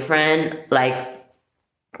a boyfriend, for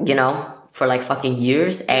like fucking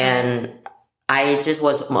years, and I just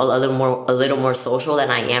was a little more social than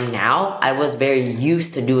I am now. I was very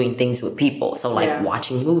used to doing things with people. So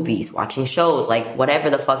watching movies, watching shows, like whatever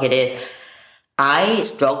the fuck it is. I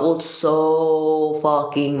struggled so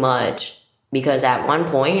fucking much because at one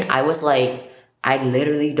point I was like, I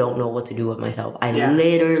literally don't know what to do with myself. I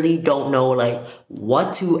literally don't know like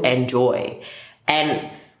what to enjoy.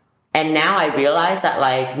 And now I realize that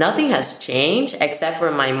like nothing has changed except for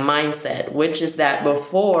my mindset, which is that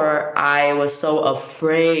before I was so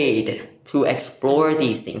afraid to explore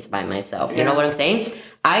these things by myself. You know what I'm saying?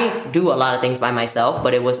 I do a lot of things by myself,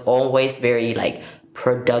 but it was always very like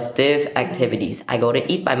productive activities. I go to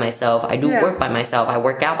eat by myself. I do work by myself. I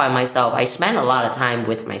work out by myself. I spend a lot of time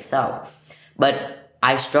with myself, but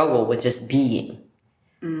I struggle with just being.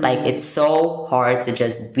 Like, it's so hard to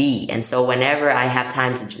just be. And so whenever I have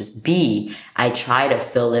time to just be, I try to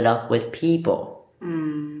fill it up with people.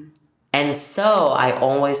 And so I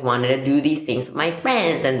always wanted to do these things with my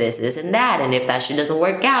friends and this and that. And if that shit doesn't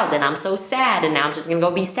work out, then I'm so sad. And now I'm just going to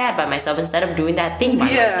go be sad by myself instead of doing that thing by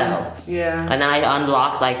myself. Yeah. And then I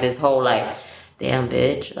unlocked like this whole like, damn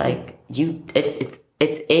bitch, like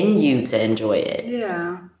it's in you to enjoy it.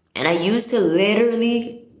 Yeah. And I used to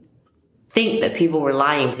literally think that people were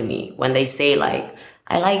lying to me when they say like,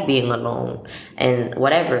 I like being alone and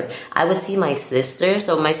whatever. I would see my sister.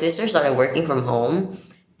 So my sister started working from home,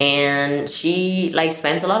 and she like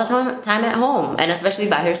spends a lot of time at home, and especially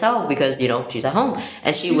by herself because, she's at home,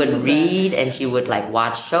 and she's would read and she would like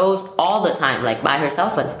watch shows all the time, like by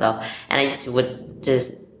herself and stuff. And I just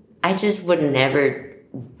would never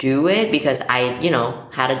do it because I,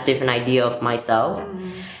 had a different idea of myself.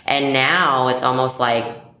 And now it's almost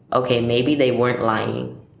like, okay, maybe they weren't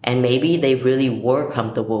lying, and maybe they really were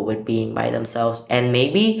comfortable with being by themselves, and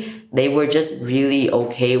maybe they were just really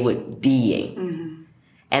okay with being.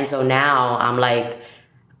 And so now I'm like,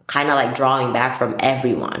 kind of like drawing back from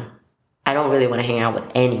everyone. I don't really want to hang out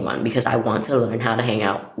with anyone because I want to learn how to hang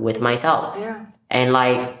out with myself. Yeah. And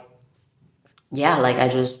like, yeah, like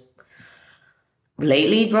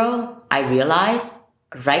lately, bro, I realized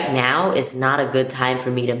right now is not a good time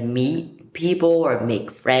for me to meet people or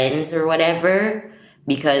make friends or whatever,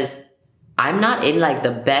 because I'm not in like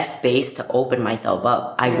the best space to open myself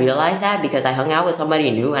up. I realized that because I hung out with somebody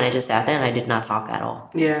new and I just sat there and I did not talk at all.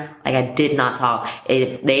 Yeah. Like I did not talk.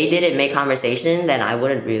 If they didn't make conversation, then I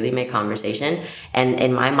wouldn't really make conversation. And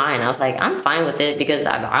in my mind, I was like, I'm fine with it because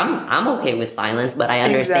I'm okay with silence, but I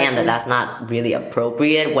understand that that's not really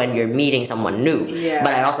appropriate when you're meeting someone new. Yeah.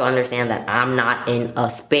 But I also understand that I'm not in a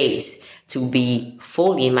space to be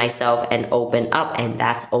fully myself and open up, and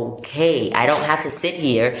that's okay. I don't have to sit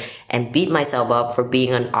here and beat myself up for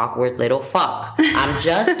being an awkward little fuck. I'm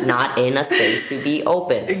just not in a space to be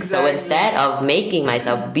open. Exactly. So instead of making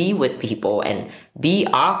myself be with people and be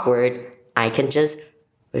awkward, I can just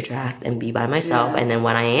retract and be by myself. And then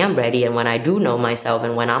when I am ready and when I do know myself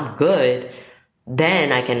and when I'm good,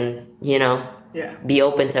 then I can, be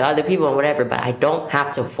open to other people and whatever, but I don't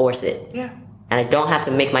have to force it. Yeah. And I don't have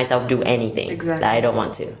to make myself do anything that I don't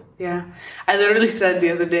want to. Yeah. I literally said the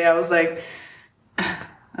other day, I was like, I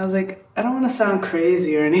don't want to sound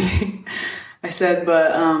crazy or anything. I said,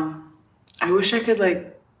 but I wish I could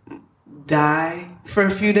like die for a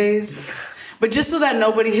few days. But just so that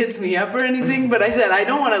nobody hits me up or anything. But I said, I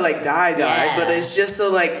don't want to like die. But it's just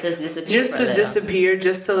so like, just to disappear,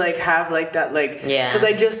 just to like have like that, like,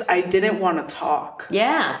 because I didn't want to talk.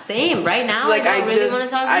 Yeah, same. Right now, so, like, I don't really want to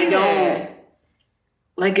talk either.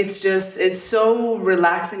 Like, it's so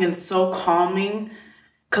relaxing and so calming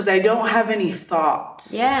because I don't have any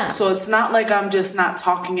thoughts. Yeah. So it's not like I'm just not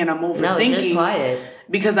talking and I'm overthinking. No, it's just quiet.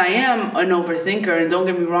 Because I am an overthinker, and don't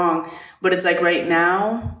get me wrong, but it's like right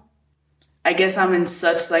now, I guess I'm in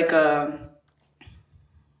such like I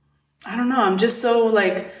don't know, I'm just so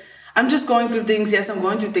like, I'm just going through things. Yes, I'm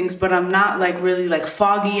going through things, but I'm not like really like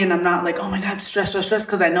foggy, and I'm not like, oh my God, stress,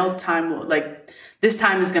 because I know time will like, this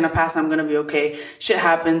time is going to pass. I'm going to be okay. Shit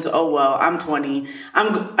happens. Oh, well, I'm 20.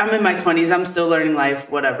 I'm in my 20s. I'm still learning life,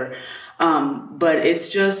 whatever. But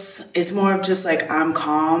it's more of just like, I'm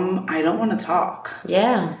calm. I don't want to talk.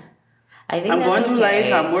 Yeah. I think I'm going through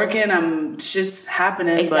life. I'm working. Shit's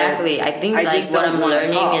happening. Exactly. I think like what I'm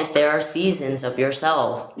learning is there are seasons of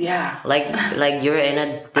yourself. Yeah. Like you're in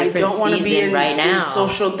a different season right now. I don't want to be in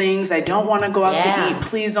social things. I don't want to go out to eat.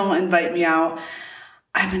 Please don't invite me out.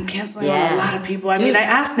 I've been canceling on a lot of people. I mean, I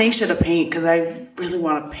asked Naisha to paint because I really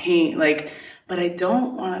want to paint, but I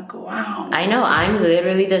don't want to go out. I know. I'm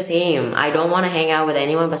literally the same. I don't want to hang out with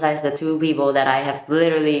anyone besides the two people that I have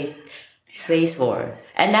literally space for.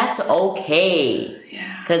 And that's okay.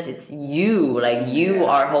 Yeah. Because it's you. Like, you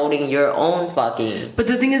are holding your own fucking. But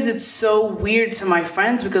the thing is, it's so weird to my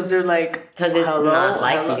friends because they're like... Because it's not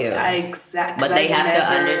like you. Exactly. But they have to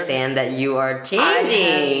understand that you are changing.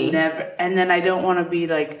 I have never... And then I don't want to be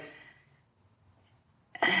like...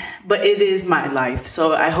 But it is my life.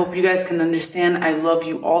 So I hope you guys can understand. I love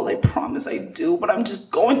you all. I promise I do. But I'm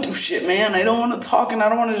just going through shit, man. I don't want to talk and I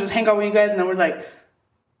don't want to just hang out with you guys. And then we're like...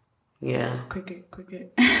 Yeah. Cricket.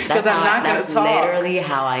 Because I'm not going to talk. That's literally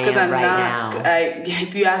how I am right now.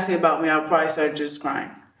 If you ask me about me, I'll probably start just crying.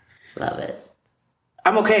 Love it.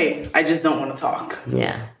 I'm okay. I just don't want to talk.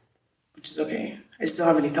 Yeah. Which is okay. I just don't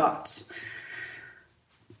have any thoughts.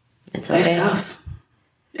 It's okay. Life's tough.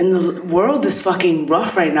 And the world is fucking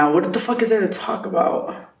rough right now. What the fuck is there to talk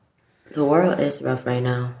about? The world is rough right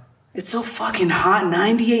now. It's so fucking hot.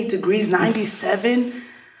 98 degrees, 97.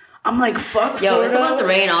 I'm like, fuck Florida. Yo, it's supposed to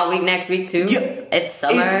rain all week next week, too. Yeah, it's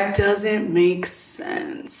summer. It doesn't make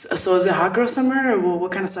sense. So is it hot girl summer, or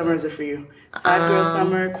what kind of summer is it for you? Sad girl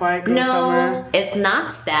summer, quiet girl summer? No, it's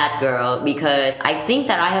not sad girl, because I think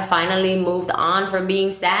that I have finally moved on from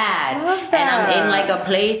being sad. I love that. And I'm in like a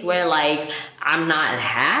place where like I'm not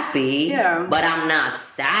happy, but I'm not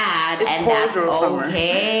sad. It's cordial summer.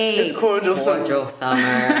 Okay. It's cordial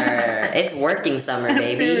summer. It's working summer,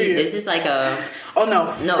 baby. Period. This is like a... Oh, no,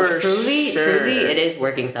 truly, it is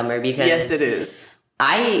working summer because... Yes, it is.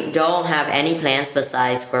 I don't have any plans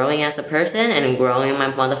besides growing as a person and growing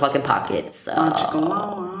my motherfucking pockets. So,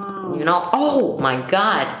 oh my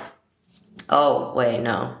God. Oh, wait,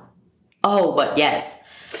 no. Oh, but yes.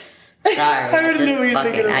 Sorry,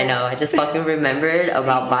 I know. I just fucking remembered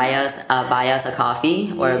about buy us a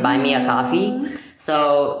coffee or buy me a coffee.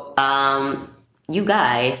 So, you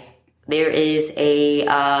guys, there is a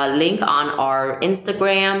link on our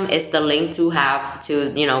Instagram. It's the link to have to,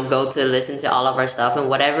 go to listen to all of our stuff and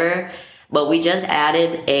whatever. But we just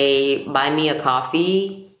added a buy me a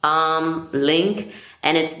coffee link,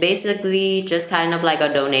 and it's basically just kind of like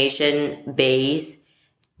a donation base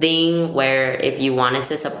thing where if you wanted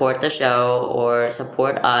to support the show or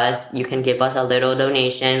support us, you can give us a little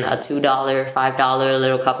donation, a $2, $5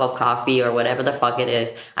 little cup of coffee or whatever the fuck it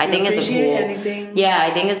is. I think it's a cool anything. Yeah,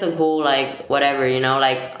 I think it's a cool, like, whatever, you know,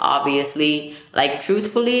 like, obviously, like,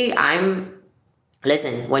 truthfully,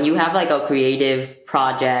 listen, when you have like a creative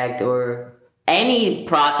project or any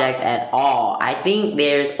project at all, I think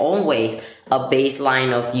there's always a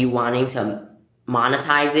baseline of you wanting to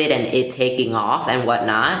monetize it and it taking off and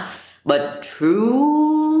whatnot. But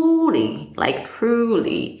truly,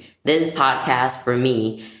 this podcast for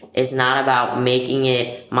me is not about making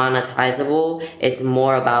it monetizable. It's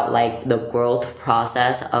more about like the growth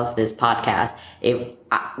process of this podcast.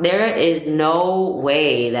 There is no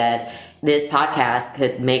way that this podcast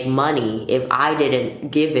could make money if I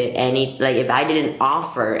didn't give it if I didn't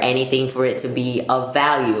offer anything for it to be of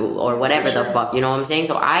value or whatever the fuck, you know what I'm saying?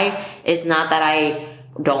 So it's not that I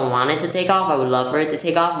don't want it to take off. I would love for it to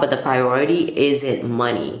take off, but the priority isn't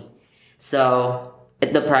money. So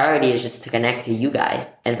the priority is just to connect to you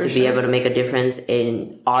guys and to be able to make a difference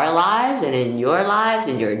in our lives and in your lives,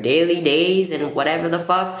 in your daily days and whatever the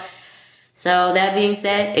fuck. So that being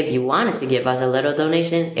said, if you wanted to give us a little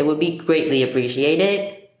donation, it would be greatly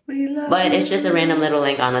appreciated. But it's just a random little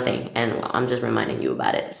link on the thing, and I'm just reminding you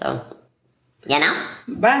about it. So, you know?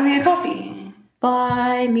 Buy me a coffee.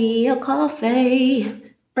 Buy me a coffee.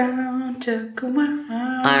 Brown chocolate.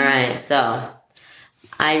 Alright, so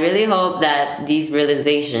I really hope that these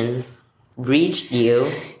realizations reached you.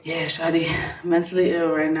 Yeah, Shadi, mentally ill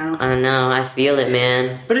right now. I know, I feel it,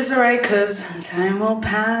 man. But it's alright, cause time will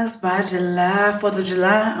pass. By July, 4th of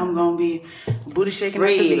July, I'm gonna be booty shaking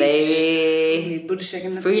free, at the beach. Baby. Booty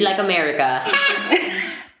shaking at free the like beach. America.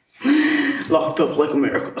 Locked up like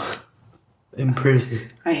America. In prison.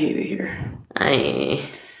 I hate it here.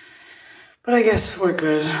 But I guess we're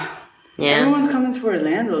good. Yeah. Everyone's coming to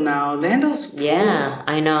Orlando now. Orlando's full. Yeah,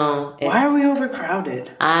 I know. Why are we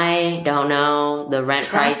overcrowded? I don't know. The rent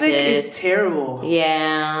traffic prices. is terrible.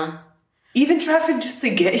 Yeah. Even traffic just to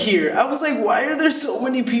get here. I was like, why are there so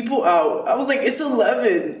many people out? I was like, it's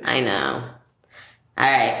 11. I know. All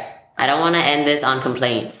right. I don't want to end this on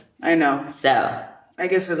complaints. I know. So. I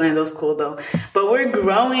guess Orlando's cool though. But we're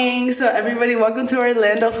growing. So everybody, welcome to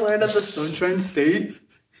Orlando, Florida, the Sunshine State.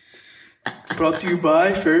 Brought to you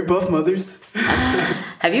by Fairy Buff Mothers.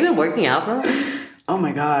 Have you been working out, bro? Oh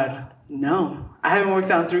my God. No. I haven't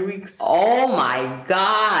worked out in 3 weeks. Oh my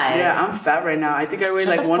God. Yeah, I'm fat right now. I think I weigh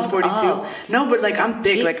like 142. No, but like I'm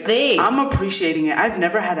thick. She's thick. I'm appreciating it. I've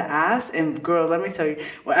never had an ass, and girl, let me tell you,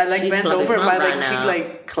 when I like bent over and my like cheek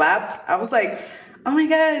like clapped, I was like, oh my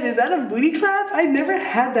God, is that a booty clap? I never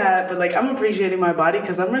had that, but like I'm appreciating my body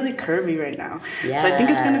because I'm really curvy right now. Yes. So I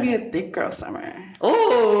think it's gonna be a thick girl summer.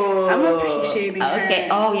 Oh, I'm appreciating her. Okay.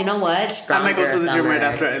 Oh, you know what? Stronger I might go to the summer. gym right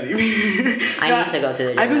after I leave. I need to go to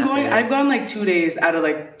the gym. I've gone like 2 days out of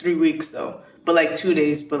like 3 weeks though, but like 2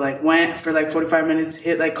 days, but like went for like 45 minutes,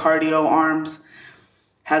 hit like cardio, arms.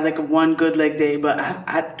 Had like one good leg day, but I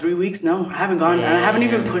had 3 weeks. No, I haven't gone. And I haven't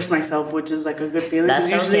even pushed myself, which is like a good feeling.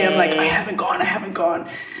 Because usually I'm like, I haven't gone.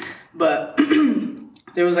 But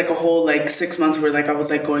there was like a whole like 6 months where like I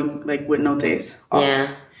was like going like with no days off.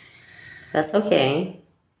 Yeah, that's okay.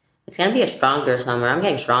 It's gonna be a stronger summer. I'm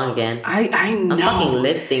getting strong again. I know. I'm fucking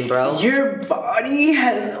lifting, bro. Your body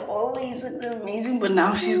has always looked amazing, but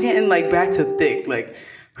now she's getting like back to thick. Like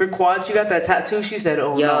her quads, she got that tattoo. She said,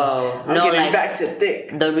 "Oh no, I'm getting like, back to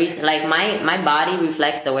thick." The reason, like my body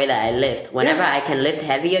reflects the way that I lift. Whenever I can lift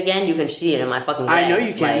heavy again, you can see it in my fucking legs. I know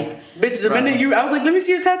you can, bitch. The minute I was like, "Let me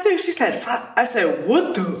see your tattoo." She said, "I said,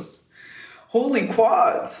 what the." Holy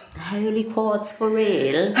quads. Holy quads for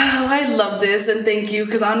real. Oh, I love this and thank you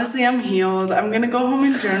because honestly, I'm healed. I'm going to go home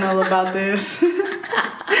and journal about this. You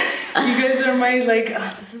guys are my,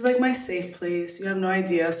 this is like my safe place. You have no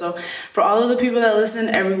idea. So for all of the people that listen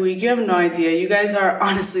every week, you have no idea. You guys are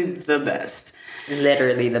honestly the best.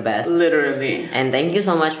 Literally the best. Literally. And thank you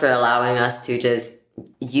so much for allowing us to just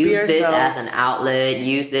use this as an outlet,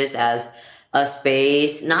 use this as a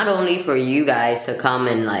space, not only for you guys to come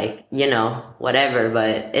and whatever,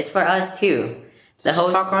 but it's for us too. The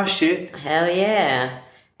host talk our shit. Hell yeah.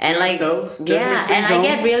 And and I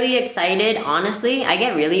get really excited, honestly,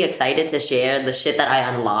 to share the shit that I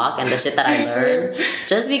unlock and the shit that I learn.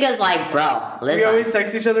 Just because, bro, listen. We always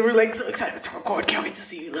text each other, we're like, so excited to record, can't wait to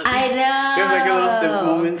see you, love you. I know. We have a little sip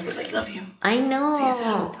moments, we're like, love you. I know. See you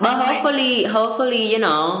soon. But hopefully,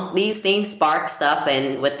 these things spark stuff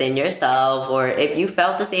within yourself, or if you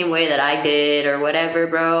felt the same way that I did or whatever,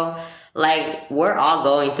 bro. We're all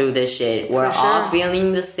going through this shit. We're all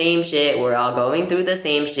feeling the same shit. We're all going through the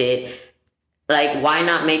same shit. Like, why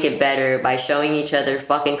not make it better by showing each other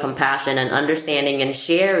fucking compassion and understanding and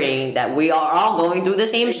sharing that we are all going through the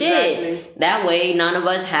same shit? That way, none of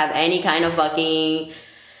us have any kind of fucking...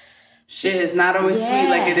 Shit is not always sweet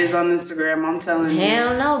like it is on Instagram, I'm telling you.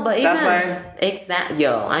 Hell no, but that's why...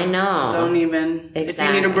 Yo, I know. Don't even... If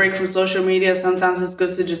you need a break from social media, sometimes it's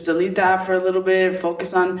good to just delete the app for a little bit,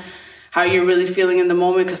 focus on how you're really feeling in the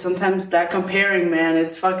moment, because sometimes that comparing, man,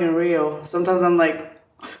 it's fucking real. Sometimes I'm like...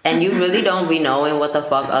 And you really don't be knowing what the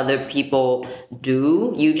fuck other people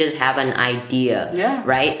do. You just have an idea. Yeah.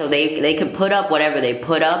 Right? So they could put up whatever they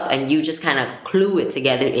put up, and you just kind of clue it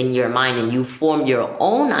together in your mind, and you form your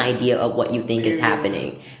own idea of what you think is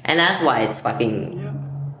happening. And that's why it's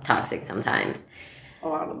fucking toxic sometimes. A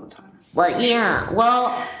lot of the time. But yeah.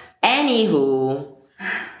 Well, anywho...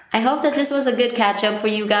 I hope that this was a good catch up for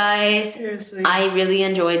you guys. Seriously. I really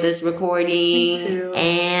enjoyed this recording. Me too.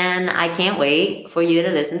 And I can't wait for you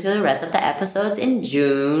to listen to the rest of the episodes in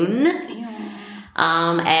June.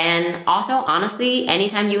 Yeah. And also, honestly,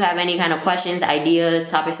 anytime you have any kind of questions, ideas,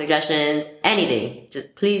 topic suggestions, anything,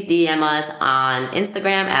 just please DM us on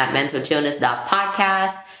Instagram at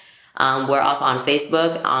mentalchillness.podcast. We're also on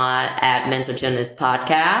Facebook at Mental Chillness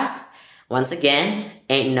Podcast. Once again,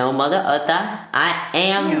 ain't no mother other. I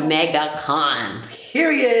am Mega Con.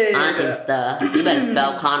 Period. On Insta. You better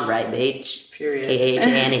spell con right, bitch. Period.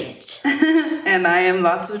 K-H-A-N-H. And I am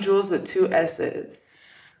Lots of Jewels with 2 S's.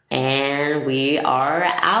 And we are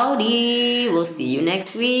outie. We'll see you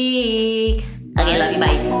next week. Okay, love you.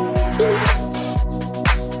 Bye.